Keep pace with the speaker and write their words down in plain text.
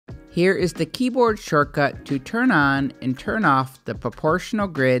Here is the keyboard shortcut to turn on and turn off the proportional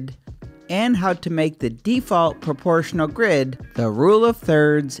grid, and how to make the default proportional grid the rule of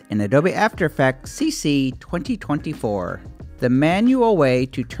thirds in Adobe After Effects CC 2024. The manual way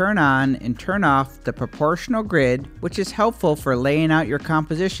to turn on and turn off the proportional grid, which is helpful for laying out your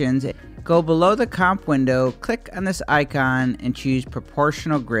compositions, go below the comp window, click on this icon and choose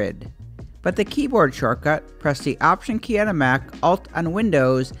proportional grid. But the keyboard shortcut, press the Option key on a Mac, Alt on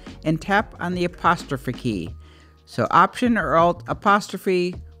Windows, and tap on the apostrophe key. So Option or Alt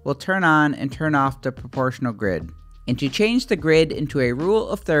apostrophe will turn on and turn off the proportional grid. And to change the grid into a rule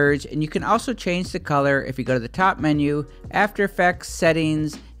of thirds, and you can also change the color if you go to the top menu, After Effects,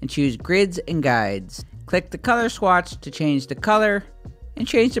 Settings, and choose Grids and Guides. Click the color swatch to change the color, and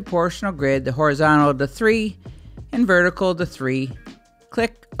change the proportional grid, the horizontal to 3, and vertical to 3.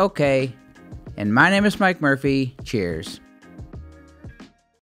 Click OK. And my name is Mike Murphy. Cheers.